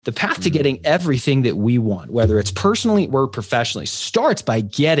The path to getting everything that we want, whether it's personally or professionally, starts by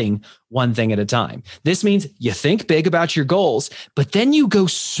getting one thing at a time. This means you think big about your goals, but then you go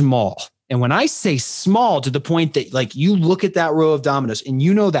small. And when I say small, to the point that like you look at that row of dominoes and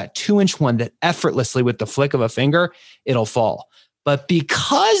you know that 2-inch one that effortlessly with the flick of a finger, it'll fall. But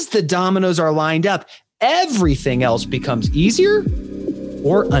because the dominoes are lined up, everything else becomes easier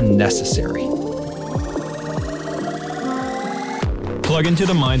or unnecessary. Plug into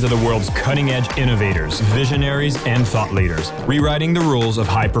the minds of the world's cutting-edge innovators, visionaries, and thought leaders, rewriting the rules of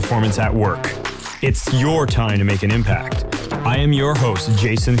high performance at work. It's your time to make an impact. I am your host,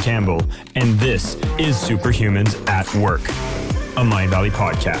 Jason Campbell, and this is Superhumans at Work, a Mindvalley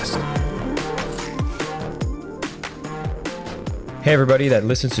podcast. Hey everybody that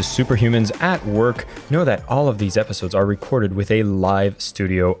listens to Superhumans at Work, know that all of these episodes are recorded with a live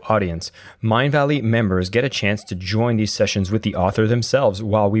studio audience. Mindvalley members get a chance to join these sessions with the author themselves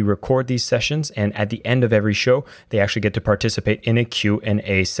while we record these sessions, and at the end of every show, they actually get to participate in a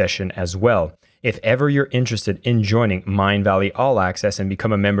Q&A session as well. If ever you're interested in joining Mindvalley All Access and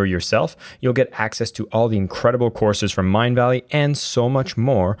become a member yourself, you'll get access to all the incredible courses from Mindvalley and so much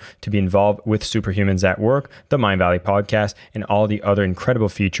more to be involved with Superhumans at Work, the Mindvalley podcast, and all the other incredible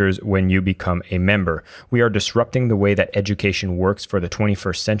features when you become a member. We are disrupting the way that education works for the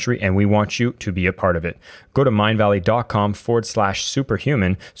 21st century, and we want you to be a part of it. Go to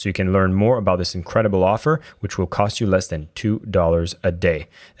mindvalley.com/superhuman so you can learn more about this incredible offer, which will cost you less than $2 a day.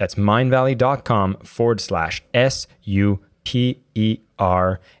 That's mindvalley.com/SUPERHUMAN.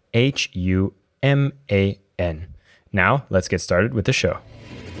 Now, let's get started with the show.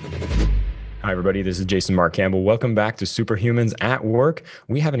 Hi, everybody. This is Jason Mark Campbell. Welcome back to Superhumans at Work.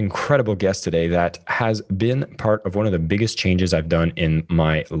 We have an incredible guest today that has been part of one of the biggest changes I've done in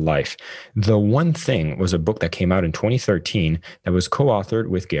my life. The One Thing was a book that came out in 2013 that was co-authored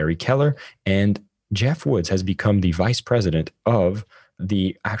with Gary Keller, and Jeff Woods has become the vice president of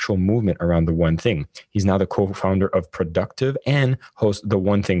the actual movement around The One Thing. He's now the co-founder of Productive and hosts the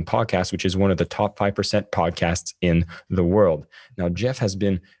One Thing podcast, which is one of the top 5% podcasts in the world. Now, Jeff has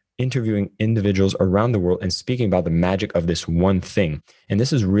been interviewing individuals around the world and speaking about the magic of this one thing. And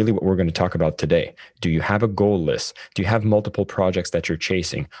this is really what we're going to talk about today. Do you have a goal list? Do you have multiple projects that you're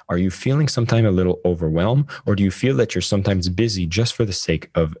chasing? Are you feeling sometimes a little overwhelmed? Or do you feel that you're sometimes busy just for the sake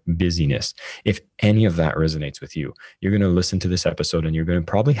of busyness? If any of that resonates with you, you're going to listen to this episode and you're going to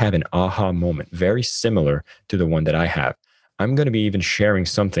probably have an aha moment, very similar to the one that I have. I'm going to be even sharing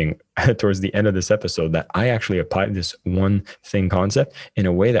something towards the end of this episode that I actually applied this one thing concept in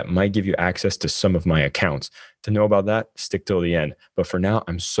a way that might give you access to some of my accounts. To know about that, stick till the end. But for now,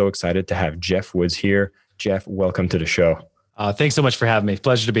 I'm so excited to have Jeff Woods here. Jeff, welcome to the show. Thanks so much for having me.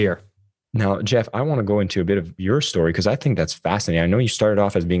 Pleasure to be here. Now, Jeff, I want to go into a bit of your story because I think that's fascinating. I know you started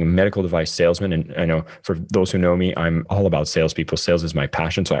off as being a medical device salesman. And I know for those who know me, I'm all about salespeople. Sales is my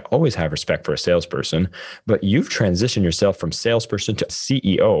passion. So I always have respect for a salesperson. But you've transitioned yourself from salesperson to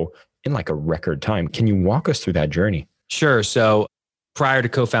CEO in like a record time. Can you walk us through that journey? Sure. So prior to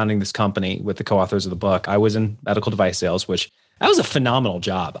co-founding this company with the co-authors of the book, I was in medical device sales, which that was a phenomenal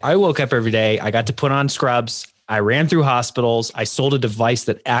job. I woke up every day. I got to put on scrubs. I ran through hospitals. I sold a device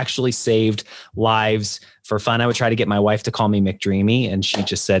that actually saved lives. For fun, I would try to get my wife to call me McDreamy, and she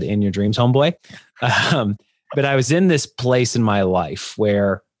just said, "In your dreams, homeboy." But I was in this place in my life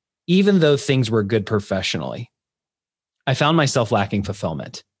where even though things were good professionally, I found myself lacking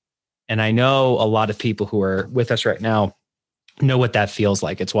fulfillment. And I know a lot of people who are with us right now know what that feels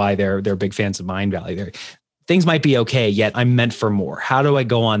like. It's why they're big fans of Mindvalley. Things might be okay, yet I'm meant for more. How do I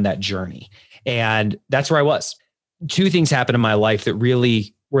go on that journey? And that's where I was. Two things happened in my life that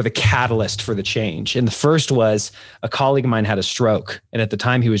really were the catalyst for the change. And the first was a colleague of mine had a stroke. And at the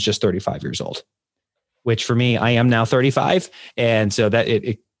time he was just 35 years old, which for me, I am now 35. And so that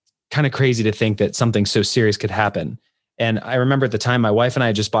it kind of crazy to think that something so serious could happen. And I remember at the time, my wife and I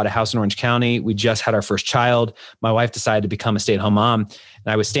had just bought a house in Orange County. We just had our first child. My wife decided to become a stay-at-home mom.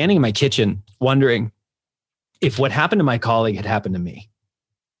 And I was standing in my kitchen wondering if what happened to my colleague had happened to me,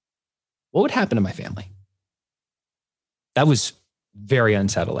 what would happen to my family? That was very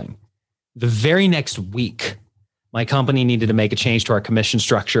unsettling. The very next week, my company needed to make a change to our commission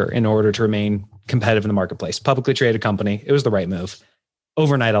structure in order to remain competitive in the marketplace. Publicly traded company. It was the right move.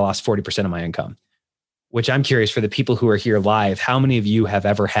 Overnight, I lost 40% of my income, which I'm curious for the people who are here live, how many of you have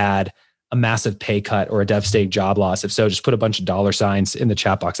ever had a massive pay cut or a devastating job loss? If so, just put a bunch of dollar signs in the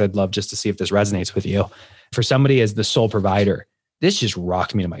chat box. I'd love just to see if this resonates with you. For somebody as the sole provider, this just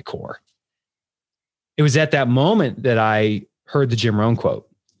rocked me to my core. It was at that moment that I heard the Jim Rohn quote,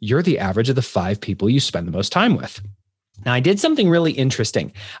 "You're the average of the 5 people you spend the most time with." Now, I did something really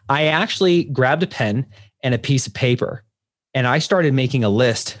interesting. I actually grabbed a pen and a piece of paper, and I started making a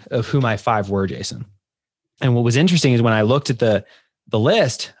list of who my 5 were, Jason. And what was interesting is when I looked at the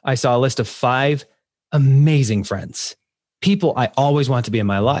list, I saw a list of 5 amazing friends, people I always want to be in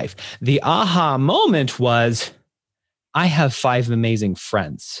my life. The aha moment was, I have 5 amazing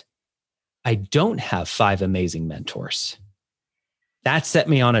friends. I don't have 5 amazing mentors. That set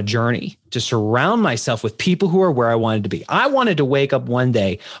me on a journey to surround myself with people who are where I wanted to be. I wanted to wake up one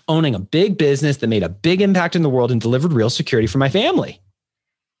day owning a big business that made a big impact in the world and delivered real security for my family.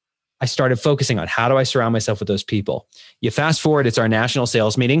 I started focusing on how do I surround myself with those people. You fast forward, it's our national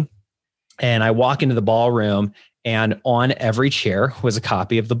sales meeting, and I walk into the ballroom, and on every chair was a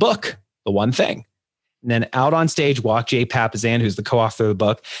copy of the book, The One Thing. And then out on stage walked Jay Papasan, who's the co-author of the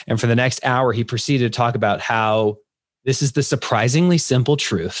book. And for the next hour, he proceeded to talk about how this is the surprisingly simple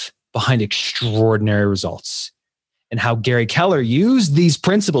truth behind extraordinary results, and how Gary Keller used these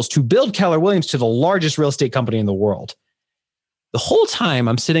principles to build Keller Williams to the largest real estate company in the world. The whole time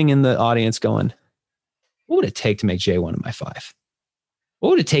I'm sitting in the audience going, what would it take to make Jay one of my 5? What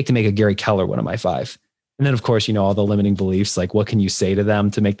would it take to make a Gary Keller one of my 5? And then, of course, all the limiting beliefs, like what can you say to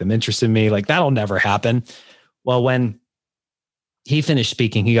them to make them interested in me? Like that'll never happen. Well, when he finished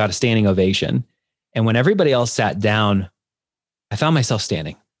speaking, he got a standing ovation. And when everybody else sat down, I found myself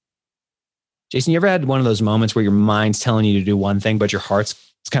standing. Jason, you ever had one of those moments where your mind's telling you to do one thing, but your heart's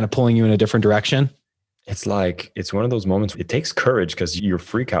kind of pulling you in a different direction? It's one of those moments. It takes courage because your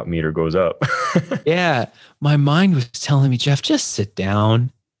freak out meter goes up. Yeah. My mind was telling me, Jeff, just sit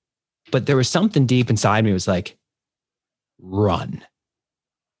down. But there was something deep inside me. It was like, run.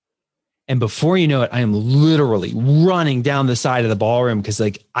 And before you know it, I am literally running down the side of the ballroom because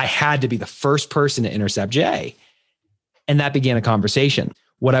I had to be the first person to intercept Jay. And that began a conversation.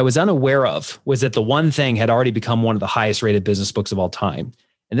 What I was unaware of was that The One Thing had already become one of the highest rated business books of all time.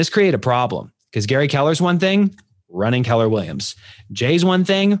 And this created a problem because Gary Keller's One Thing, running Keller Williams. Jay's One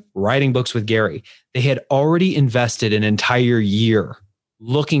Thing, writing books with Gary. They had already invested an entire year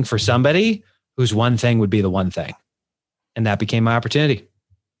looking for somebody whose one thing would be the one thing. And that became my opportunity.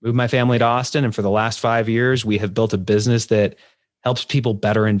 Moved my family to Austin. And for the last 5 years, we have built a business that helps people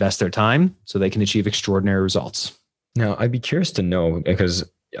better invest their time so they can achieve extraordinary results. Now, I'd be curious to know, because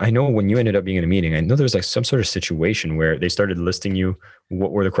I know when you ended up being in a meeting, I know there was some sort of situation where they started listing you,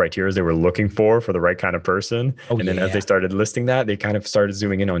 what were the criteria they were looking for the right kind of person. And then as they started listing that, they kind of started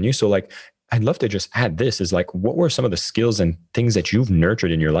zooming in on you. So I'd love to just add this is what were some of the skills and things that you've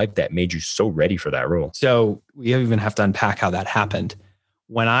nurtured in your life that made you so ready for that role? So we even have to unpack how that happened.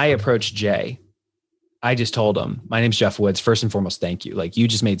 When I approached Jay, I just told him, my name's Jeff Woods. First and foremost, thank you. You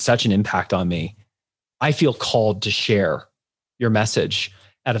just made such an impact on me. I feel called to share your message.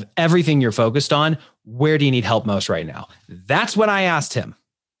 Out of everything you're focused on, where do you need help most right now? That's what I asked him.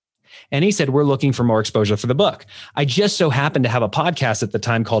 And he said, we're looking for more exposure for the book. I just so happened to have a podcast at the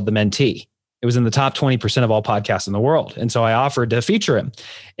time called The Mentee. It was in the top 20% of all podcasts in the world. And so I offered to feature him.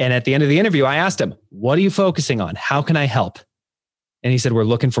 And at the end of the interview, I asked him, what are you focusing on? How can I help? And he said, we're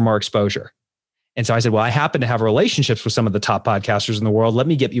looking for more exposure. And so I said, well, I happen to have relationships with some of the top podcasters in the world. Let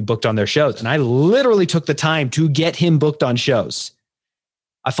me get you booked on their shows. And I literally took the time to get him booked on shows.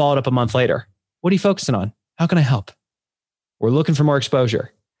 I followed up a month later. What are you focusing on? How can I help? We're looking for more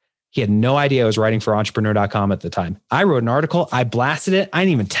exposure. He had no idea I was writing for entrepreneur.com at the time. I wrote an article. I blasted it. I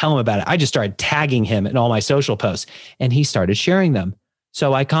didn't even tell him about it. I just started tagging him in all my social posts and he started sharing them.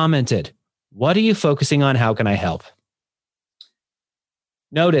 So I commented, what are you focusing on? How can I help?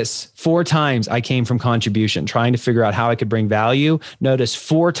 Notice 4 times I came from contribution, trying to figure out how I could bring value. Notice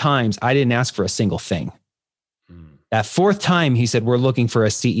 4 times I didn't ask for a single thing. That 4th time, he said, we're looking for a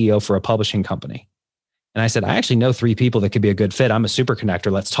CEO for a publishing company. And I said, I actually know 3 people that could be a good fit. I'm a super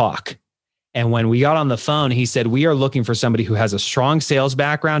connector. Let's talk. And when we got on the phone, he said, we are looking for somebody who has a strong sales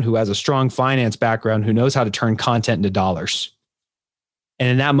background, who has a strong finance background, who knows how to turn content into dollars. And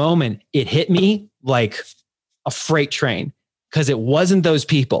in that moment, it hit me like a freight train because it wasn't those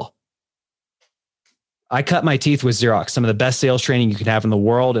people. I cut my teeth with Xerox, some of the best sales training you can have in the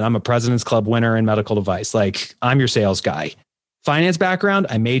world. And I'm a President's Club winner in medical device. I'm your sales guy. Finance background,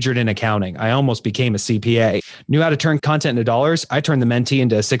 I majored in accounting. I almost became a CPA. Knew how to turn content into dollars. I turned the Mentee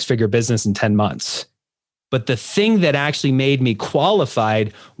into a 6-figure business in 10 months. But the thing that actually made me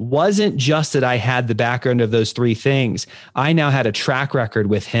qualified wasn't just that I had the background of those 3 things. I now had a track record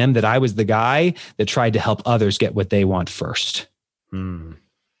with him that I was the guy that tried to help others get what they want first.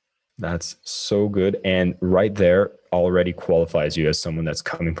 That's so good. And right there already qualifies you as someone that's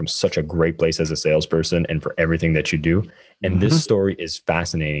coming from such a great place as a salesperson and for everything that you do. And this story is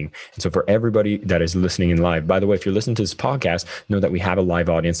fascinating. And so for everybody that is listening in live, by the way, if you're listening to this podcast, know that we have a live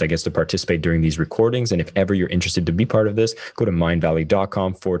audience that gets to participate during these recordings. And if ever you're interested to be part of this, go to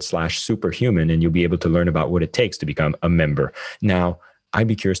mindvalley.com/superhuman, and you'll be able to learn about what it takes to become a member. Now, I'd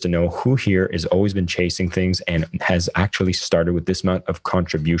be curious to know who here has always been chasing things and has actually started with this amount of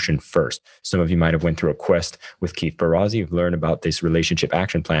contribution first. Some of you might have went through a quest with Keith Barrazi. You've learned about this relationship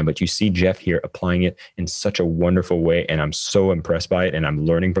action plan, but you see Jeff here applying it in such a wonderful way. And I'm so impressed by it. And I'm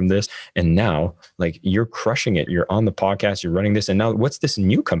learning from this. And now, like, you're crushing it. You're on the podcast, you're running this. And now what's this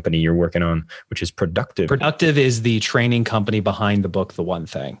new company you're working on, which is Productive? Productive is the training company behind the book, The One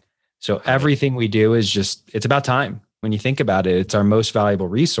Thing. So everything we do is just, it's about time. When you think about it, it's our most valuable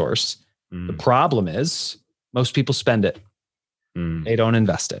resource. The problem is most people spend it. They don't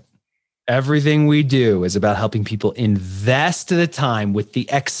invest it. Everything we do is about helping people invest the time with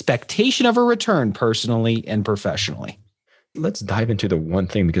the expectation of a return personally and professionally. Let's dive into the one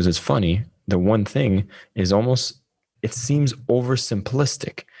thing, because it's funny. The one thing is almost, it seems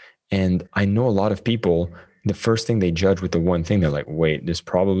oversimplistic. And I know a lot of people, the first thing they judge with the one thing, they're like, wait, this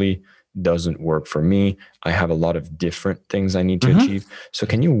probably doesn't work for me. I have a lot of different things I need to achieve. So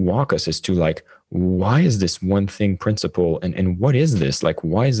can you walk us as to, like, why is this one thing principle, and what is this? Like,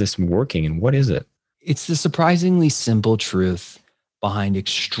 why is this working, and what is it? It's the surprisingly simple truth behind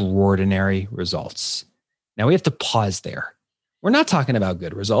extraordinary results. Now we have to pause there. We're not talking about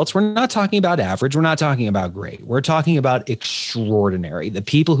good results. We're not talking about average. We're not talking about great. We're talking about extraordinary, the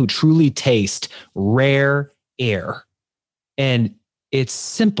people who truly taste rare air. And it's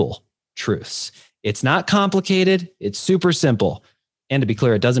simple truths. It's not complicated. It's super simple. And to be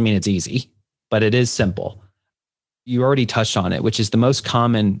clear, it doesn't mean it's easy, but it is simple. You already touched on it, which is the most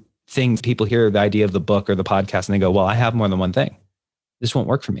common thing. People hear the idea of the book or the podcast and they go, well, I have more than one thing. This won't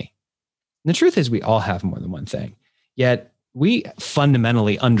work for me. And the truth is we all have more than one thing. Yet we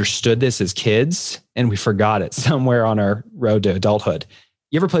fundamentally understood this as kids and we forgot it somewhere on our road to adulthood.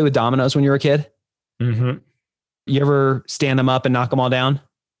 You ever play with dominoes when you were a kid? You ever stand them up and knock them all down?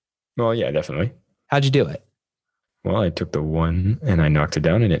 Well, yeah, definitely. How'd you do it? Well, I took the one and I knocked it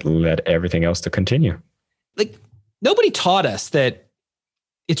down, and it led everything else to continue. Like, nobody taught us that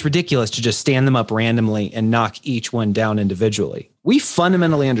it's ridiculous to just stand them up randomly and knock each one down individually. We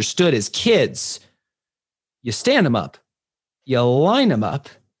fundamentally understood as kids, you stand them up, you line them up,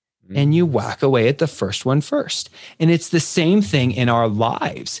 and you whack away at the first one first. And it's the same thing in our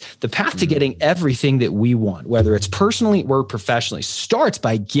lives. The path to getting everything that we want, whether it's personally or professionally, starts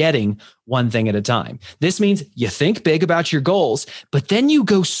by getting one thing at a time. This means you think big about your goals, but then you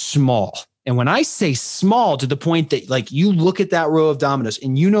go small. And when I say small, to the point that, like, you look at that row of dominoes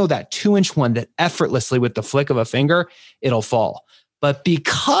and you know that 2-inch one that effortlessly with the flick of a finger, it'll fall. But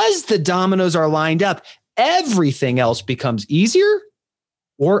because the dominoes are lined up, everything else becomes easier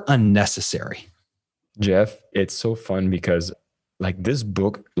or unnecessary. Jeff, it's so fun because, like, this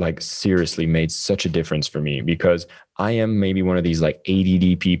book, like, seriously made such a difference for me, because I am maybe one of these, like,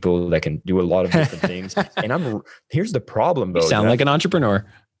 ADD people that can do a lot of different things. And here's the problem, though. You sound like an entrepreneur.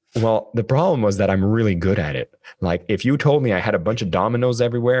 Well, the problem was that I'm really good at it. Like, if you told me I had a bunch of dominoes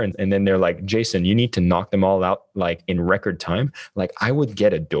everywhere and then they're like, Jason, you need to knock them all out, like, in record time, like, I would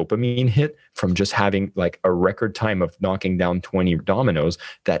get a dopamine hit from just having, like, a record time of knocking down 20 dominoes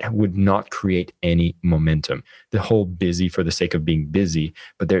that would not create any momentum. The whole busy for the sake of being busy,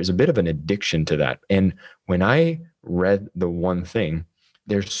 but there's a bit of an addiction to that. And when I read The One Thing,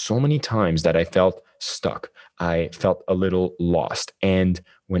 there's so many times that I felt stuck. I felt a little lost. And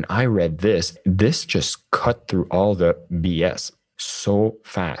when I read this just cut through all the BS so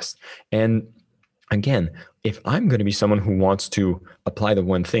fast. And again, if I'm going to be someone who wants to apply the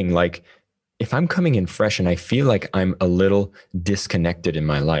one thing, like, if I'm coming in fresh and I feel like I'm a little disconnected in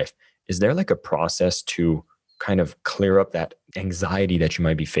my life, is there, like, a process to kind of clear up that anxiety that you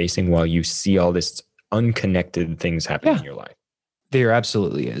might be facing while you see all this unconnected things happening in your life? There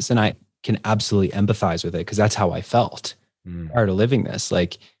absolutely is. And I can absolutely empathize with it, because that's how I felt prior to living this.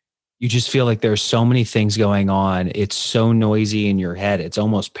 Like, you just feel like there's so many things going on. It's so noisy in your head. It's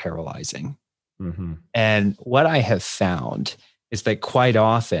almost paralyzing. And what I have found is that quite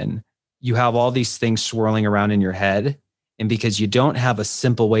often you have all these things swirling around in your head. And because you don't have a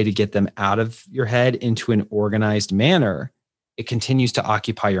simple way to get them out of your head into an organized manner, it continues to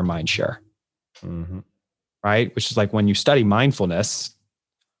occupy your mind share. Right? Which is like, when you study mindfulness,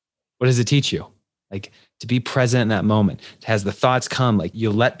 what does it teach you? Like, to be present in that moment. As the thoughts come, like,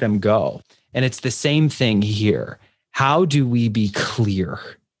 you let them go. And it's the same thing here. How do we be clear?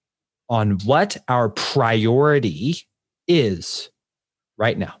 on what our priority is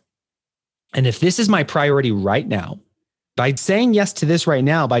right now. And if this is my priority right now, by saying yes to this right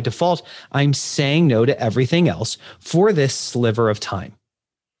now, by default, I'm saying no to everything else for this sliver of time.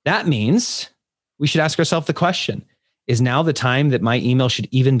 That means we should ask ourselves the question, is now the time that my email should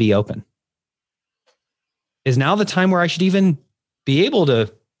even be open? Is now the time where I should even be able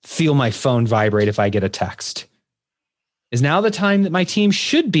to feel my phone vibrate if I get a text? Is now the time that my team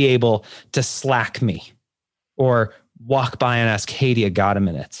should be able to Slack me or walk by and ask, hey, do you got a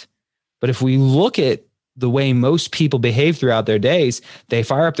minute? But if we look at the way most people behave throughout their days, they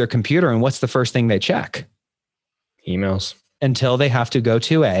fire up their computer and what's the first thing they check? Emails. Until they have to go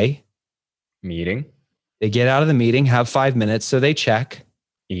to a meeting. They get out of the meeting, have 5 minutes, so they check.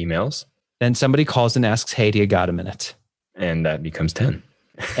 Emails. Then somebody calls and asks, hey, do you got a minute? And that becomes 10.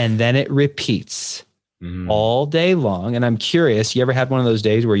 And then it repeats all day long. And I'm curious, you ever had one of those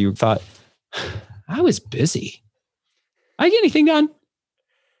days where you thought, I was busy? I get anything done?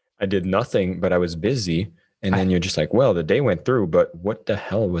 I did nothing, but I was busy. And then you're just like, well, the day went through, but what the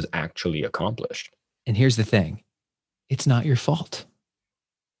hell was actually accomplished? And here's the thing. It's not your fault.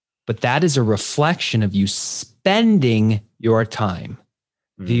 But that is a reflection of you spending your time.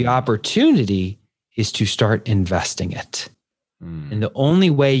 The opportunity is to start investing it. And the only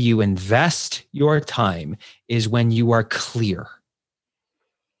way you invest your time is when you are clear.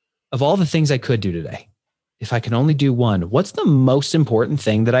 Of all the things I could do today, if I can only do one, what's the most important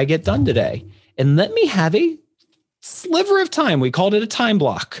thing that I get done today? And let me have a sliver of time. We called it a time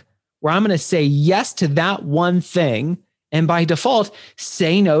block where I'm going to say yes to that one thing. And by default,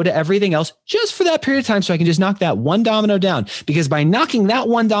 say no to everything else just for that period of time so I can just knock that one domino down. Because by knocking that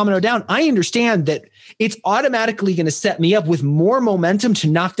one domino down, I understand that it's automatically going to set me up with more momentum to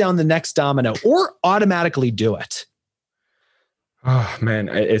knock down the next domino or automatically do it. Oh man,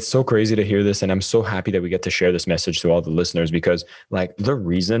 it's so crazy to hear this. And I'm so happy that we get to share this message to all the listeners because like the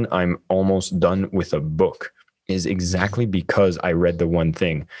reason I'm almost done with a book is exactly because I read the one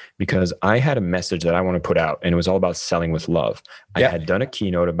thing, because I had a message that I want to put out and it was all about selling with love. I had done a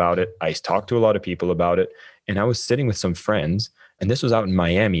keynote about it. I talked to a lot of people about it and I was sitting with some friends and this was out in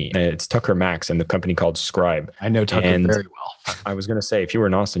Miami. It's Tucker Max and the company called Scribe. I know Tucker very well. I was going to say, if you were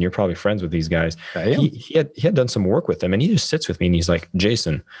in Austin, you're probably friends with these guys. He had done some work with them and he just sits with me and he's like,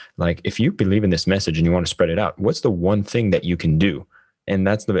 Jason, like if you believe in this message and you want to spread it out, what's the one thing that you can do? And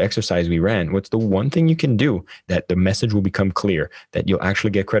that's the exercise we ran. What's the one thing you can do that the message will become clear, that you'll actually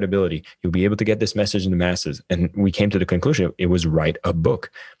get credibility? You'll be able to get this message in the masses. And we came to the conclusion it was write a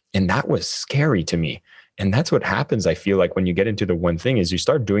book. And that was scary to me. And that's what happens, I feel like, when you get into the one thing is you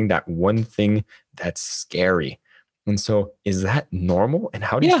start doing that one thing that's scary. And so is that normal? And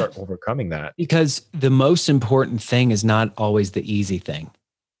how do you start overcoming that? Because the most important thing is not always the easy thing.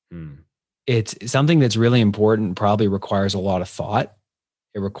 It's something that's really important, probably requires a lot of thought.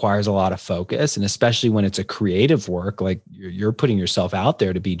 It requires a lot of focus. And especially when it's a creative work, like you're putting yourself out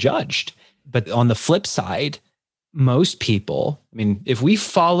there to be judged. But on the flip side, most people, I mean, if we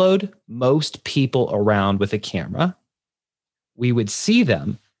followed most people around with a camera, we would see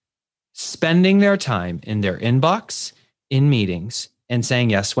them spending their time in their inbox, in meetings, and saying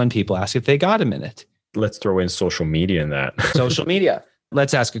yes when people ask if they got a minute. Let's throw in social media in that. Social media.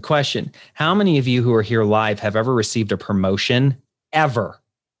 Let's ask a question. How many of you who are here live have ever received a promotion ever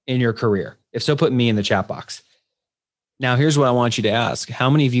in your career? If so, put me in the chat box. Now, here's what I want you to ask. How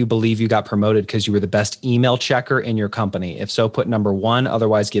many of you believe you got promoted because you were the best email checker in your company? If so, put number 1.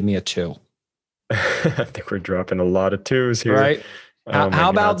 Otherwise, give me a 2. I think we're dropping a lot of 2s here. Right?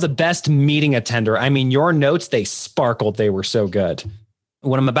 How about the best meeting attender? I mean, your notes, they sparkled. They were so good.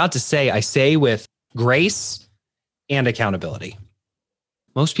 What I'm about to say, I say with grace and accountability.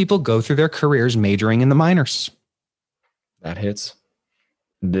 Most people go through their careers majoring in the minors. That hits.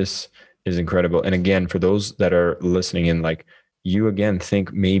 This is incredible. And again, for those that are listening in, like you again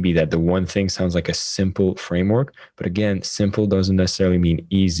think maybe that the one thing sounds like a simple framework, but again, simple doesn't necessarily mean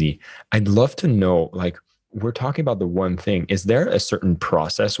easy. I'd love to know, like we're talking about the one thing. Is there a certain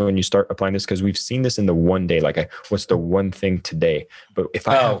process when you start applying this? Because we've seen this in the one day, like what's the one thing today? But if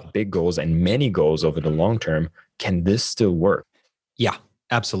I have big goals and many goals over the long term, can this still work? Yeah,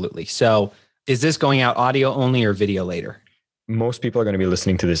 absolutely. So is this going out audio only or video later? Most people are going to be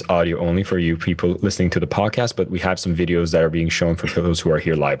listening to this audio only for you people listening to the podcast, but we have some videos that are being shown for those who are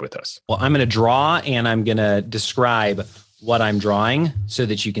here live with us. Well, I'm going to draw and I'm going to describe what I'm drawing so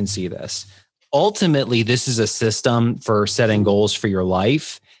that you can see this. Ultimately, this is a system for setting goals for your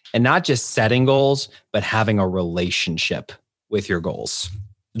life, and not just setting goals, but having a relationship with your goals.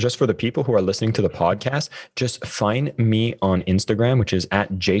 just for the people who are listening to the podcast, just find me on Instagram, which is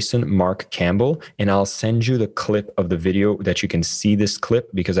at Jason Mark Campbell, and I'll send you the clip of the video that you can see this clip,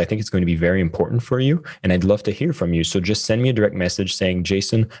 because I think it's going to be very important for you. And I'd love to hear from you. So just send me a direct message saying,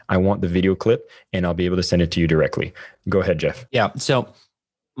 Jason, I want the video clip, and I'll be able to send it to you directly. Go ahead, Jeff. Yeah. So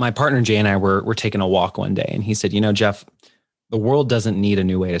my partner Jay and I were taking a walk one day, and he said, Jeff, the world doesn't need a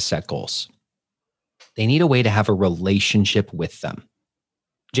new way to set goals. They need a way to have a relationship with them.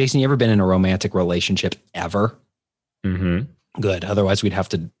 Jason, you ever been in a romantic relationship ever? Mm-hmm. Good. Otherwise, we'd have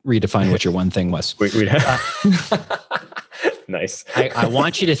to redefine what your one thing was. Nice. I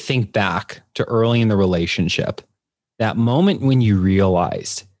want you to think back to early in the relationship, that moment when you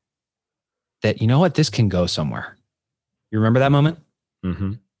realized that, you know what, this can go somewhere. You remember that moment?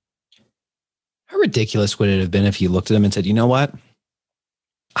 Mm-hmm. How ridiculous would it have been if you looked at them and said, you know what?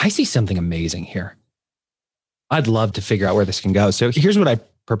 I see something amazing here. I'd love to figure out where this can go. So here's what I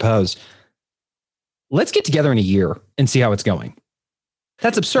propose. Let's get together in a year and see how it's going.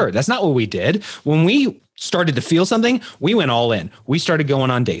 That's absurd. That's not what we did. When we started to feel something, we went all in. We started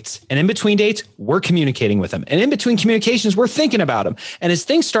going on dates. And in between dates, we're communicating with them. And in between communications, we're thinking about them. And as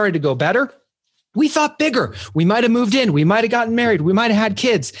things started to go better, we thought bigger. We might have moved in. We might have gotten married. We might have had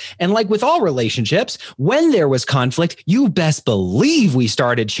kids. And like with all relationships, when there was conflict, you best believe we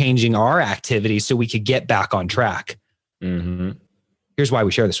started changing our activities so we could get back on track. Mm-hmm. Here's why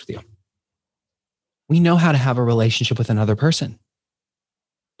we share this with you. We know how to have a relationship with another person,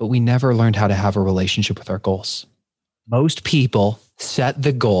 but we never learned how to have a relationship with our goals. Most people set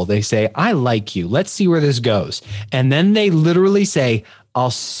the goal. They say, I like you. Let's see where this goes. And then they literally say, I'll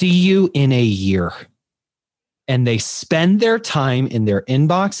see you in a year. And they spend their time in their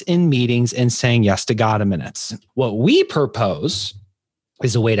inbox in meetings and saying yes to God minutes. What we propose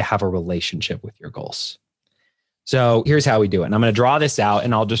is a way to have a relationship with your goals. So here's how we do it. And I'm going to draw this out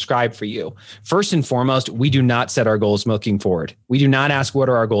and I'll describe for you. First and foremost, we do not set our goals looking forward. We do not ask what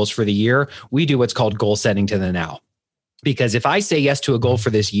are our goals for the year. We do what's called goal setting to the now. Because if I say yes to a goal for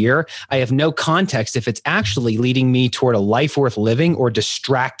this year, I have no context if it's actually leading me toward a life worth living or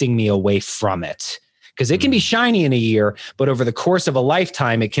distracting me away from it. Because it can be shiny in a year, but over the course of a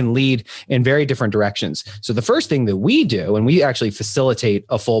lifetime, it can lead in very different directions. So the first thing that we do, and we actually facilitate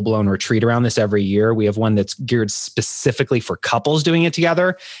a full-blown retreat around this every year. We have one that's geared specifically for couples doing it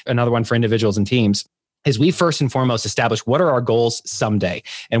together, another one for individuals and teams, is we first and foremost establish what are our goals someday.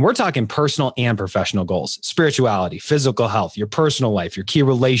 And we're talking personal and professional goals, spirituality, physical health, your personal life, your key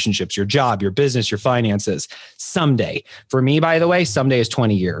relationships, your job, your business, your finances. Someday. For me, by the way, someday is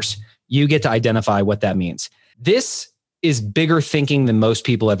 20 years. You get to identify what that means. This is bigger thinking than most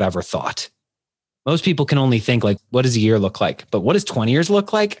people have ever thought. Most people can only think like, what does a year look like? But what does 20 years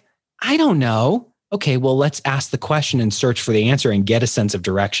look like? I don't know. Okay, well, let's ask the question and search for the answer and get a sense of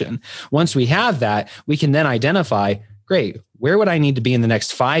direction. Once we have that, we can then identify, great, where would I need to be in the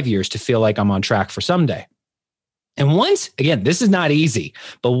next 5 years to feel like I'm on track for someday? And once, again, this is not easy,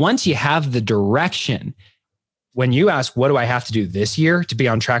 but once you have the direction, when you ask, what do I have to do this year to be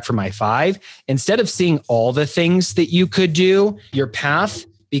on track for my 5? Instead of seeing all the things that you could do, your path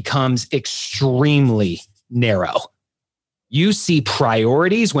becomes extremely narrow. You see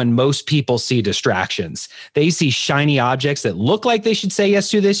priorities when most people see distractions. They see shiny objects that look like they should say yes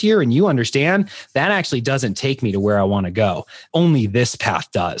to this year, and you understand that actually doesn't take me to where I want to go. Only this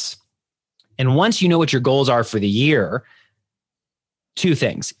path does. And once you know what your goals are for the year, two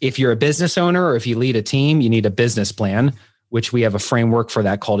things. If you're a business owner or if you lead a team, you need a business plan, which we have a framework for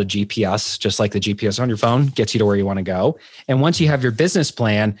that called a GPS, just like the GPS on your phone gets you to where you want to go. And once you have your business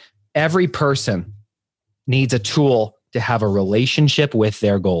plan, every person needs a tool to have a relationship with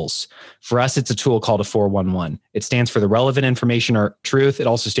their goals. For us, it's a tool called a 411. It stands for the relevant information or truth. It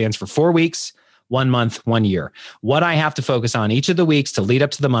also stands for 4 weeks, 1 month, 1 year. What I have to focus on each of the weeks to lead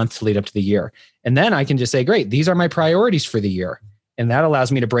up to the month, to lead up to the year. And then I can just say, great, these are my priorities for the year. And that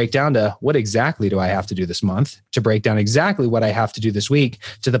allows me to break down to what exactly do I have to do this month, to break down exactly what I have to do this week,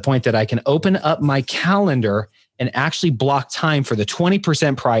 to the point that I can open up my calendar and actually block time for the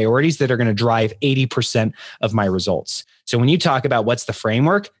 20% priorities that are going to drive 80% of my results. So when you talk about what's the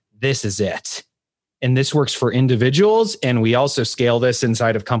framework, this is it. And this works for individuals. And we also scale this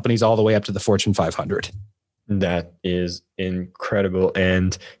inside of companies all the way up to the Fortune 500. That is incredible.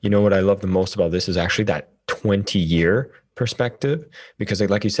 And you know what I love the most about this is actually that 20-year perspective, because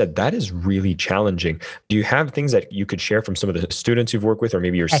like you said, that is really challenging. Do you have things that you could share from some of the students you've worked with or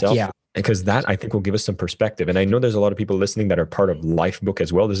maybe yourself? Yeah. Because that I think will give us some perspective. And I know there's a lot of people listening that are part of Lifebook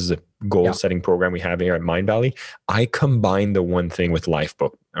as well. This is a goal setting program we have here at Mindvalley. I combine the one thing with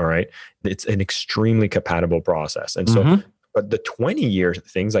Lifebook. All right. It's an extremely compatible process. And so But the 20-year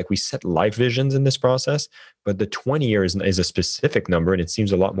things, like we set life visions in this process, but the 20 years is a specific number and it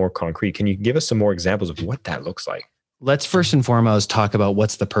seems a lot more concrete. Can you give us some more examples of what that looks like? Let's first and foremost talk about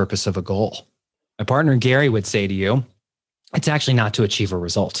what's the purpose of a goal. My partner, Gary, would say to you, it's actually not to achieve a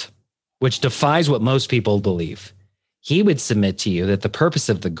result, which defies what most people believe. He would submit to you that the purpose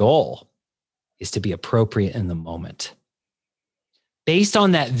of the goal is to be appropriate in the moment. Based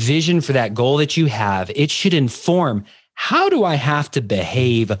on that vision for that goal that you have, it should inform, how do I have to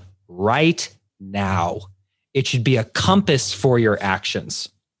behave right now? It should be a compass for your actions.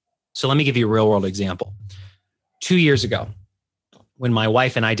 So let me give you a real world example. 2 years ago, when my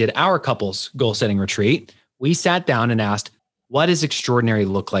wife and I did our couples goal setting retreat, we sat down and asked, what does extraordinary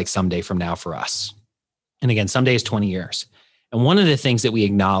look like someday from now for us? And again, someday is 20 years. And one of the things that we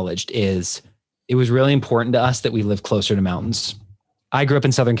acknowledged is it was really important to us that we live closer to mountains. I grew up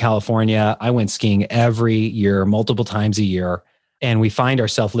in Southern California. I went skiing every year, multiple times a year. And we find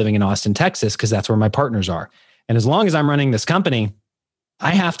ourselves living in Austin, Texas, because that's where my partners are. And as long as I'm running this company,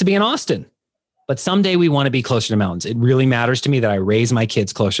 I have to be in Austin. But someday we want to be closer to mountains. It really matters to me that I raise my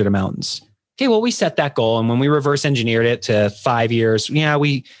kids closer to mountains. Okay, well, we set that goal. And when we reverse engineered it to 5 years,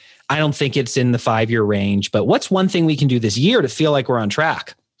 I don't think it's in the 5-year range, but what's one thing we can do this year to feel like we're on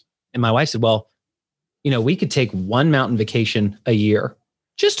track? And my wife said, well, we could take one mountain vacation a year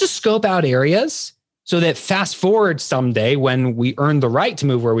just to scope out areas so that fast forward someday when we earn the right to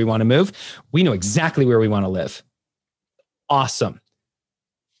move where we want to move, we know exactly where we want to live. Awesome.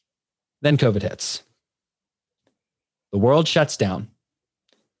 Then COVID hits. The world shuts down.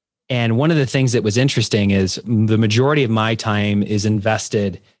 And one of the things that was interesting is the majority of my time is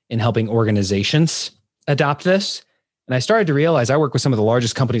invested in helping organizations adopt this. And I started to realize I work with some of the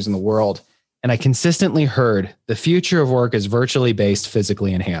largest companies in the world, and I consistently heard the future of work is virtually based,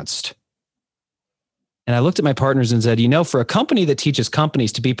 physically enhanced. And I looked at my partners and said, for a company that teaches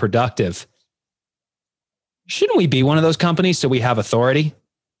companies to be productive, shouldn't we be one of those companies so we have authority?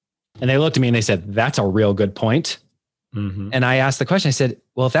 And they looked at me and they said, that's a real good point. Mm-hmm. And I asked the question, I said,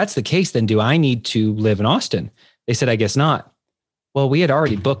 well, if that's the case, then do I need to live in Austin? They said, I guess not. Well, we had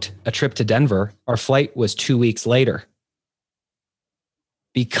already booked a trip to Denver. Our flight was 2 weeks later.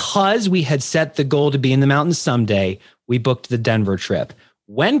 Because we had set the goal to be in the mountains someday, we booked the Denver trip.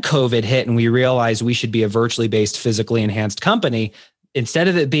 When COVID hit and we realized we should be a virtually based, physically enhanced company, instead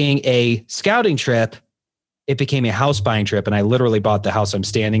of it being a scouting trip, it became a house buying trip. And I literally bought the house I'm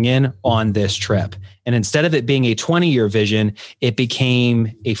standing in on this trip. And instead of it being a 20-year vision, it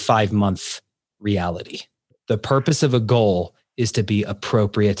became a 5-month reality. The purpose of a goal is to be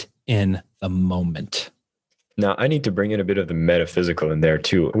appropriate in the moment. Now, I need to bring in a bit of the metaphysical in there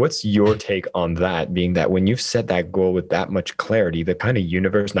too. What's your take on that, being that when you've set that goal with that much clarity, the kind of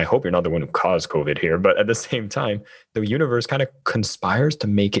universe, and I hope you're not the one who caused COVID here, but at the same time, the universe kind of conspires to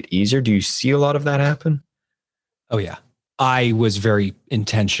make it easier. Do you see a lot of that happen? Oh, yeah. I was very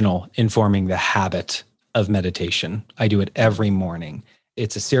intentional in forming the habit of meditation. I do it every morning.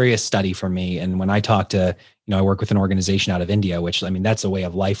 It's a serious study for me. And when I talk to, I work with an organization out of India, which that's a way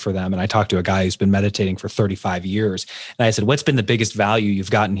of life for them. And I talked to a guy who's been meditating for 35 years. And I said, what's been the biggest value you've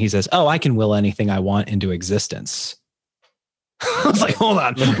gotten? He says, I can will anything I want into existence. I was like, hold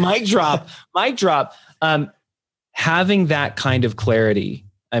on, mic drop. Having that kind of clarity.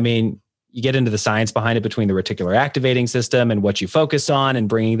 You get into the science behind it between the reticular activating system and what you focus on and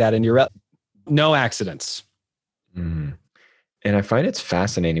bringing that into your, no accidents. Mm. And I find it's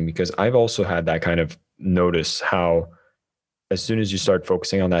fascinating because I've also had that kind of notice how as soon as you start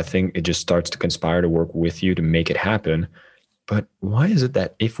focusing on that thing, it just starts to conspire to work with you to make it happen. But why is it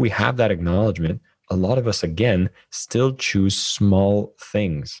that if we have that acknowledgement, a lot of us, again, still choose small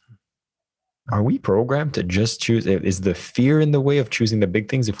things? Are we programmed to just choose? Is the fear in the way of choosing the big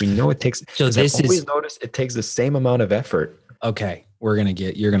things? If we know it takes, notice it takes the same amount of effort. Okay, you're going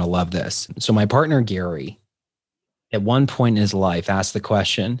to love this. So my partner, Gary, at one point in his life asked the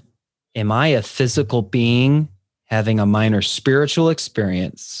question, am I a physical being having a minor spiritual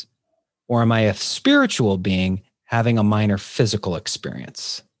experience, or am I a spiritual being having a minor physical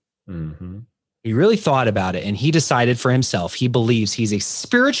experience? Mm-hmm. He really thought about it and he decided for himself, he believes he's a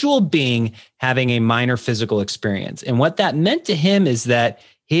spiritual being having a minor physical experience. And what that meant to him is that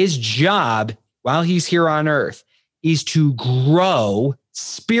his job while he's here on earth is to grow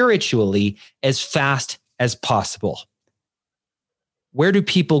spiritually as fast as possible. Where do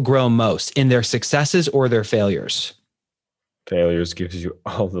people grow most? In their successes or their failures? Failures gives you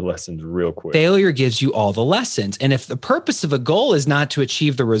all the lessons real quick. Failure gives you all the lessons. And if the purpose of a goal is not to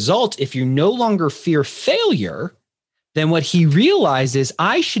achieve the result, if you no longer fear failure, then what he realized is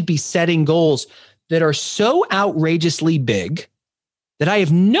I should be setting goals that are so outrageously big that I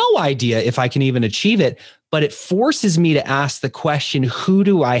have no idea if I can even achieve it, but it forces me to ask the question, who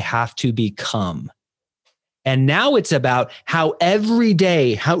do I have to become? And now it's about how every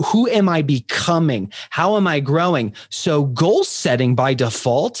day, who am I becoming? How am I growing? So goal setting by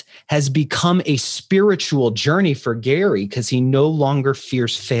default has become a spiritual journey for Gary because he no longer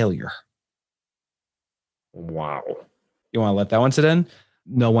fears failure. Wow. You want to let that one sit in?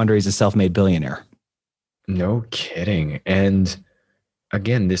 No wonder he's a self-made billionaire. No kidding. And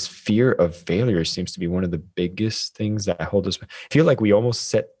again, this fear of failure seems to be one of the biggest things that hold us. I feel like we almost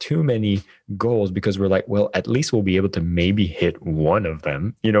set too many goals because we're like, well, at least we'll be able to maybe hit one of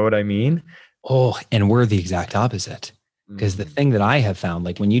them. You know what I mean? Oh, and we're the exact opposite. Because the thing that I have found,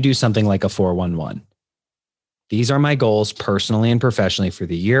 like when you do something like a 411, these are my goals personally and professionally for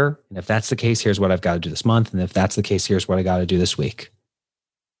the year. And if that's the case, here's what I've got to do this month. And if that's the case, here's what I got to do this week.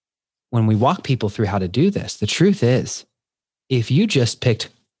 When we walk people through how to do this, the truth is, if you just picked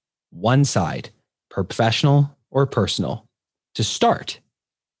one side, professional or personal, to start,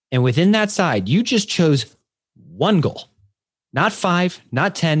 and within that side, you just chose one goal, not 5,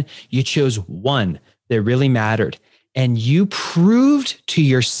 not 10, you chose one that really mattered. And you proved to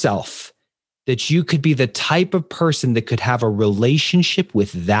yourself that you could be the type of person that could have a relationship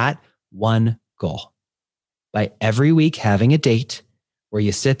with that one goal by every week having a date where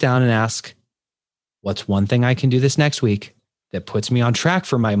you sit down and ask, what's one thing I can do this next week that puts me on track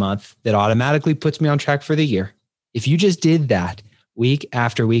for my month, that automatically puts me on track for the year? If you just did that week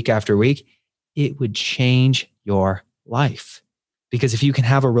after week after week, it would change your life. Because if you can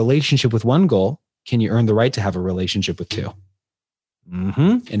have a relationship with one goal, can you earn the right to have a relationship with 2?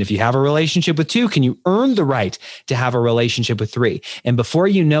 And if you have a relationship with 2, can you earn the right to have a relationship with 3? And before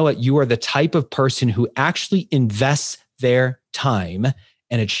you know it, you are the type of person who actually invests their time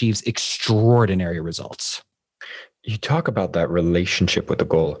and achieves extraordinary results. You talk about that relationship with the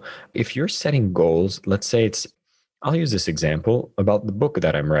goal. If you're setting goals, let's say I'll use this example about the book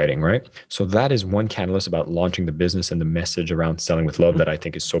that I'm writing, right? So that is one catalyst about launching the business and the message around selling with love that I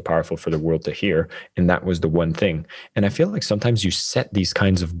think is so powerful for the world to hear. And that was the one thing. And I feel like sometimes you set these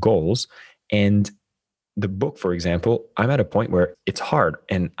kinds of goals, and the book, for example, I'm at a point where it's hard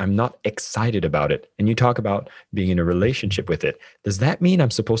and I'm not excited about it. And you talk about being in a relationship with it. Does that mean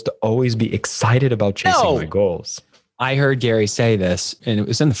I'm supposed to always be excited about chasing my goals? I heard Gary say this, and it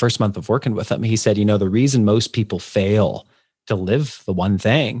was in the first month of working with him. He said, the reason most people fail to live the one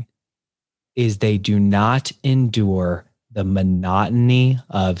thing is they do not endure the monotony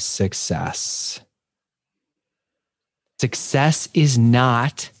of success. Success is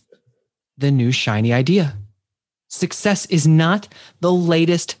not the new shiny idea. Success is not the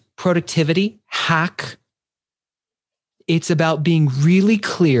latest productivity hack. It's about being really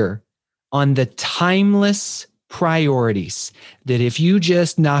clear on the timeless priorities that if you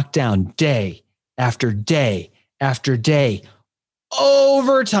just knock down day after day after day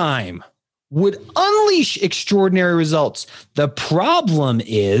over time would unleash extraordinary results. The problem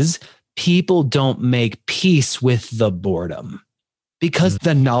is people don't make peace with the boredom because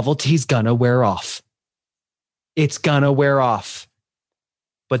the novelty's gonna wear off. It's gonna wear off.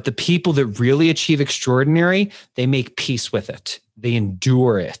 But the people that really achieve extraordinary, they make peace with it. They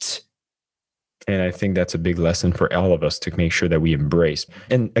endure it. And I think that's a big lesson for all of us to make sure that we embrace.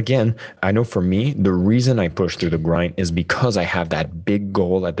 And again, I know for me, the reason I push through the grind is because I have that big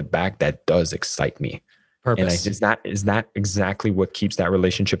goal at the back that does excite me. Purpose. And is that exactly what keeps that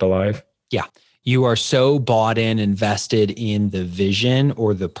relationship alive? Yeah. You are so bought in, invested in the vision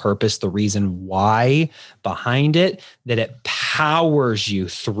or the purpose, the reason why behind it, that it powers you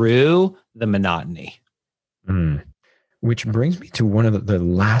through the monotony. Which brings me to one of the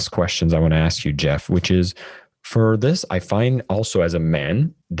last questions I want to ask you, Jeff, which is, for this, I find also as a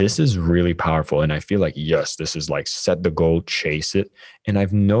man, this is really powerful. And I feel like, yes, this is like set the goal, chase it. And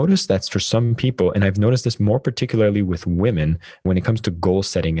I've noticed that's for some people, and I've noticed this more particularly with women when it comes to goal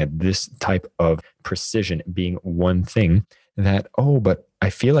setting at this type of precision being one thing, that, but I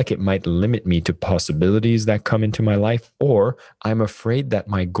feel like it might limit me to possibilities that come into my life, or I'm afraid that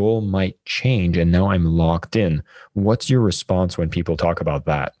my goal might change and now I'm locked in. What's your response when people talk about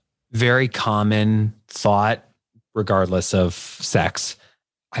that? Very common thought, regardless of sex.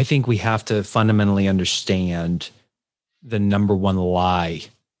 I think we have to fundamentally understand the number one lie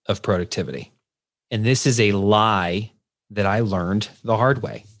of productivity. And this is a lie that I learned the hard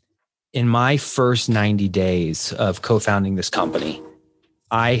way. In my first 90 days of co-founding this company,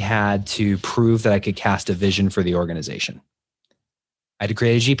 I had to prove that I could cast a vision for the organization. I had to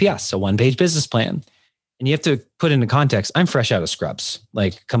create a GPS, a one-page business plan. And you have to put into context, I'm fresh out of Scrubs.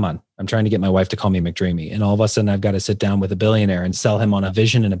 Like, come on, I'm trying to get my wife to call me McDreamy. And all of a sudden I've got to sit down with a billionaire and sell him on a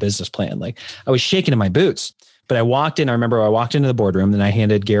vision and a business plan. Like, I was shaking in my boots. But I remember I walked into the boardroom and I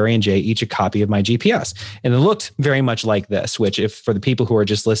handed Gary and Jay each a copy of my GPS. And it looked very much like this, which if for the people who are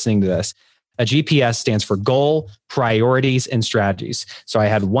just listening to this, a GPS stands for goal, priorities, and strategies. So I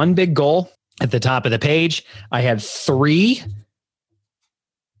had one big goal at the top of the page. I had 3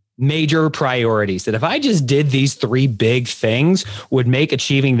 major priorities that if I just did these 3 big things would make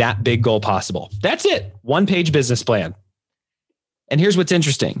achieving that big goal possible. That's it. 1-page business plan. And here's what's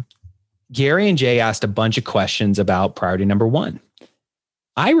interesting. Gary and Jay asked a bunch of questions about priority number 1.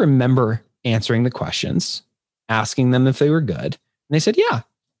 I remember answering the questions, asking them if they were good. And they said, yeah.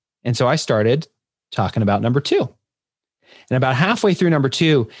 And so I started talking about number 2. And about halfway through number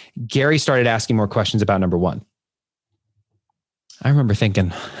 2, Gary started asking more questions about number 1. I remember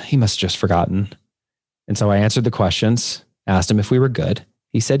thinking, he must have just forgotten. And so I answered the questions, asked him if we were good.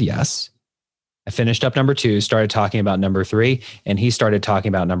 He said yes. I finished up number 2, started talking about number 3, and he started talking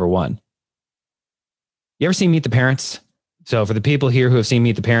about number 1. You ever seen Meet the Parents? So for the people here who have seen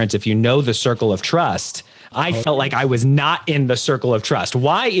Meet the Parents, if you know the circle of trust, I felt like I was not in the circle of trust.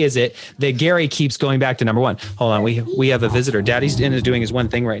 Why is it that Gary keeps going back to number 1? Hold on, we have a visitor. Daddy's doing his one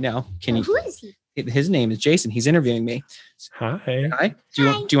thing right now. Can you? Who is he? His name is Jason. He's interviewing me. Hi. Hi. Do you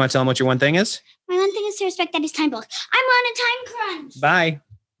want to tell him what your one thing is? My one thing is to respect Daddy's time block. I'm on a time crunch. Bye.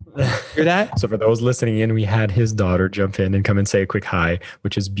 Hear that? So for those listening in, we had his daughter jump in and come and say a quick hi,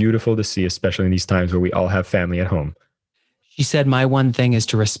 which is beautiful to see, especially in these times where we all have family at home. She said, my one thing is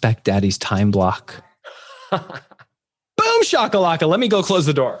to respect Daddy's time block. Boom, shakalaka. Let me go close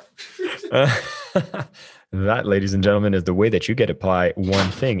the door. That, ladies and gentlemen, is the way that you get to apply one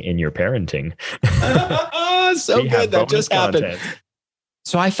thing in your parenting. So good. That just happened.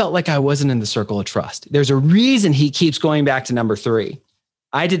 So I felt like I wasn't in the circle of trust. There's a reason he keeps going back to number 3.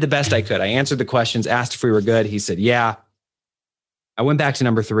 I did the best I could. I answered the questions, asked if we were good. He said, yeah. I went back to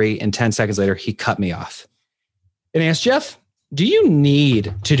number 3, and 10 seconds later, he cut me off. And he asked, Jeff, do you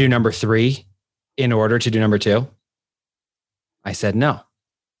need to do number 3 in order to do number 2? I said, no.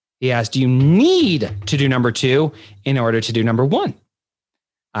 He asked, do you need to do number 2 in order to do number 1?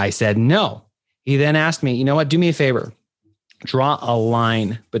 I said, no. He then asked me, you know what, do me a favor. Draw a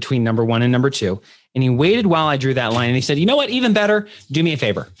line between number 1 and number 2. And he waited while I drew that line. And he said, you know what, even better, do me a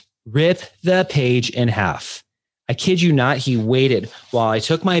favor. Rip the page in half. I kid you not, he waited while I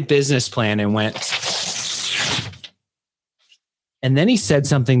took my business plan and went. And then he said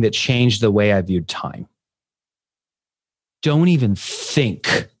something that changed the way I viewed time. Don't even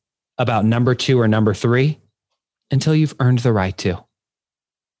think about number 2 or number 3 until you've earned the right to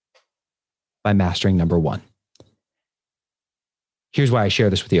by mastering number 1. Here's why I share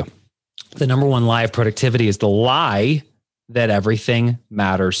this with you. The number 1 lie of productivity is the lie that everything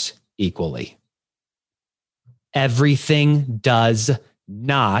matters equally. Everything does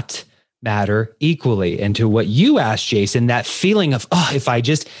not matter equally. And to what you asked, Jason, that feeling of, if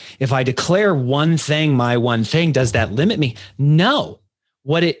I declare one thing, my one thing, does that limit me? No.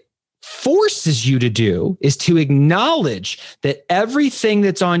 What it forces you to do is to acknowledge that everything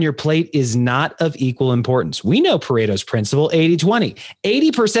that's on your plate is not of equal importance. We know Pareto's principle, 80-20.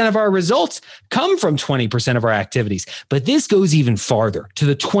 80% of our results come from 20% of our activities. But this goes even farther to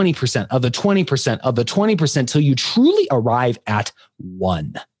the 20% of the 20% of the 20% till you truly arrive at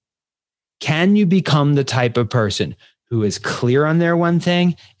 1. Can you become the type of person who is clear on their one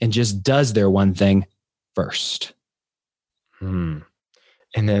thing and just does their one thing first?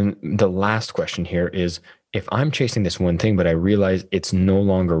 And then the last question here is, if I'm chasing this one thing, but I realize it's no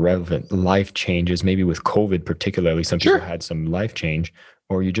longer relevant, life changes, maybe with COVID particularly, some people had some life change,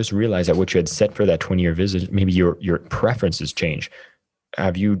 or you just realize that what you had set for that 20-year visit, maybe your preferences change.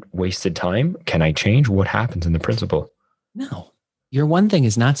 Have you wasted time? Can I change? What happens in the principle? No. Your one thing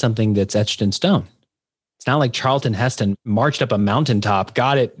is not something that's etched in stone. It's not like Charlton Heston marched up a mountaintop,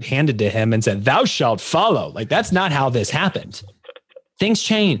 got it handed to him and said, thou shalt follow. Like, that's not how this happened. Things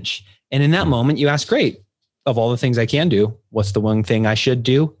change. And in that moment, you ask, great, of all the things I can do, what's the one thing I should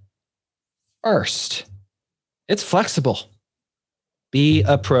do first? It's flexible. Be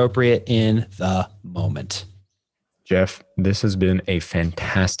appropriate in the moment. Jeff, This has been a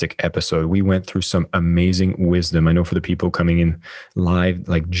fantastic episode. We went through some amazing wisdom. I know for the people coming in live,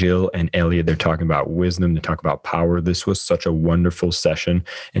 like Jill and Elliot, they're talking about wisdom, they talk about power. This was such a wonderful session.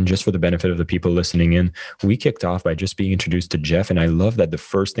 And just for the benefit of the people listening in, we kicked off by just being introduced to Jeff. And I love that the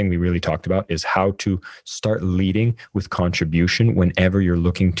first thing we really talked about is how to start leading with contribution whenever you're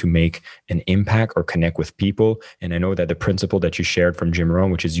looking to make an impact or connect with people. And I know that the principle that you shared from Jim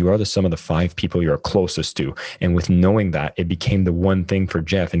Rohn, which is you are the sum of the 5 people you're closest to. And with knowing that, it became the one thing for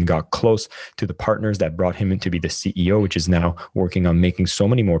Jeff and got close to the partners that brought him in to be the CEO, which is now working on making so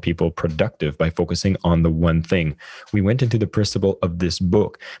many more people productive by focusing on the one thing. We went into the principle of this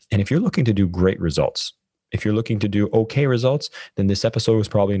book. And if you're looking to do great results, if you're looking to do okay results, then this episode was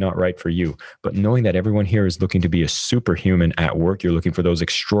probably not right for you. But knowing that everyone here is looking to be a superhuman at work, you're looking for those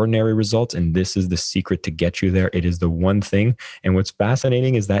extraordinary results, and this is the secret to get you there. It is the one thing. And what's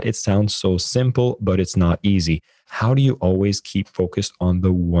fascinating is that it sounds so simple, but it's not easy. How do you always keep focused on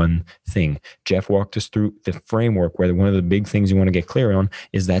the one thing? Jeff walked us through the framework where one of the big things you want to get clear on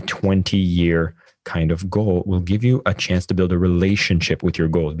is that 20-year kind of goal will give you a chance to build a relationship with your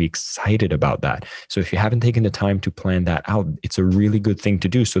goals. Be excited about that. So if you haven't taken the time to plan that out, it's a really good thing to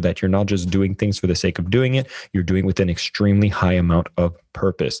do so that you're not just doing things for the sake of doing it. You're doing it with an extremely high amount of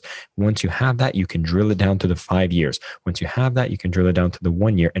purpose. Once you have that, you can drill it down to the 5 years. Once you have that, you can drill it down to the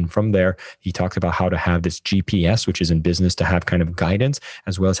 1 year. And from there, he talked about how to have this GPS, which is in business to have kind of guidance,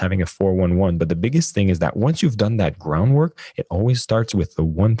 as well as having a 411. But the biggest thing is that once you've done that groundwork, it always starts with the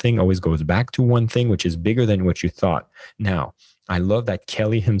one thing, always goes back to one thing, which is bigger than what you thought. Now, I love that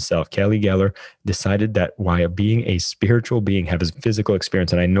Kelly himself, Kelly Geller, decided that while being a spiritual being, have his physical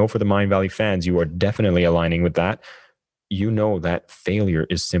experience, and I know for the Mindvalley fans, you are definitely aligning with that. You know that failure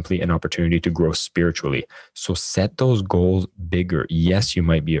is simply an opportunity to grow spiritually. So set those goals bigger. Yes, you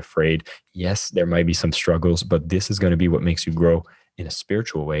might be afraid. Yes, there might be some struggles, but this is going to be what makes you grow in a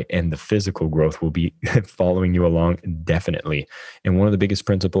spiritual way, and the physical growth will be following you along definitely. And one of the biggest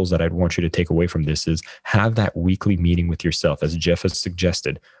principles that I'd want you to take away from this is have that weekly meeting with yourself, as Jeff has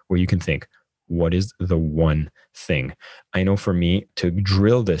suggested, where you can think, what is the one thing? I know for me to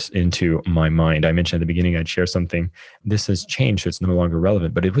drill this into my mind, I mentioned at the beginning I'd share something. This has changed, so it's no longer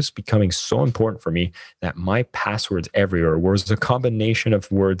relevant, but it was becoming so important for me that my passwords everywhere was a combination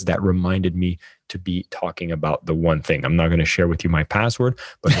of words that reminded me to be talking about the one thing. I'm not going to share with you my password,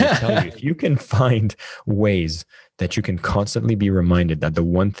 but I'll tell you, if you can find ways that you can constantly be reminded that the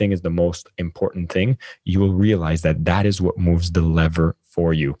one thing is the most important thing, you will realize that that is what moves the lever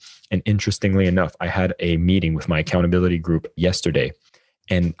for you. And interestingly enough, I had a meeting with my accountability group yesterday,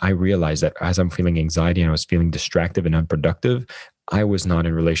 and I realized that as I'm feeling anxiety and I was feeling distracted and unproductive, I was not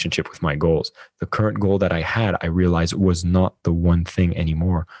in relationship with my goals. The current goal that I had, I realized was not the one thing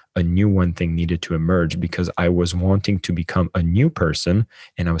anymore. A new one thing needed to emerge because I was wanting to become a new person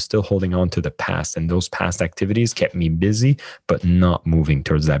and I was still holding on to the past. And those past activities kept me busy, but not moving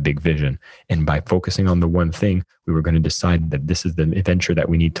towards that big vision. And by focusing on the one thing, we were going to decide that this is the adventure that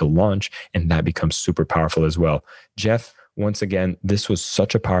we need to launch. And that becomes super powerful as well. Jeff, once again, this was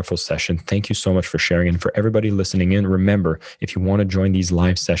such a powerful session. Thank you so much for sharing. And for everybody listening in, remember, if you want to join these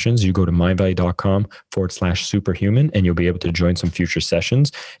live sessions, you go to mindvalley.com/superhuman and you'll be able to join some future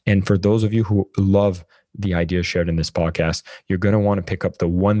sessions. And for those of you who love the ideas shared in this podcast, you're going to want to pick up the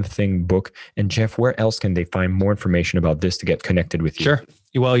One Thing book. And Jeff, where else can they find more information about this to get connected with you? Sure.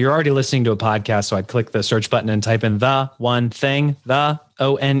 Well, you're already listening to a podcast, so I'd click the search button and type in The One Thing, the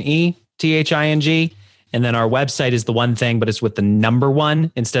ONETHING. And then our website is The One Thing, but it's with the number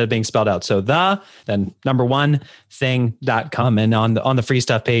one instead of being spelled out. So then number one thing.com. And on the free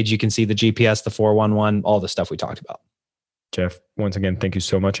stuff page, you can see the GPS, the 411, all the stuff we talked about. Jeff, once again, thank you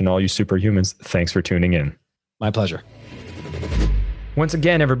so much. And all you superhumans, thanks for tuning in. My pleasure. Once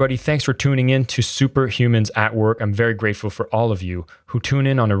again, everybody, thanks for tuning in to Superhumans at Work. I'm very grateful for all of you who tune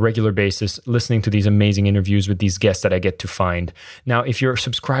in on a regular basis, listening to these amazing interviews with these guests that I get to find. Now, if you're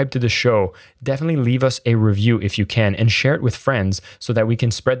subscribed to the show, definitely leave us a review if you can and share it with friends so that we can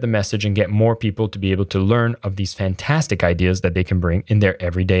spread the message and get more people to be able to learn of these fantastic ideas that they can bring in their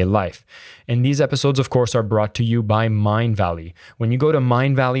everyday life. And these episodes, of course, are brought to you by Mindvalley. When you go to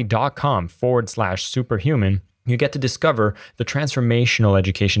mindvalley.com/superhuman, you get to discover the transformational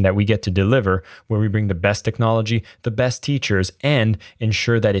education that we get to deliver, where we bring the best technology, the best teachers, and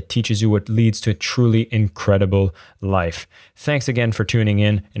ensure that it teaches you what leads to a truly incredible life. Thanks again for tuning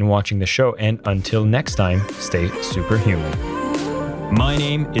in and watching the show. And until next time, stay superhuman. My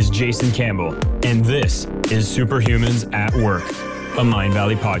name is Jason Campbell, and this is Superhumans at Work, a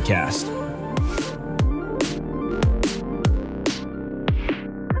Mindvalley podcast.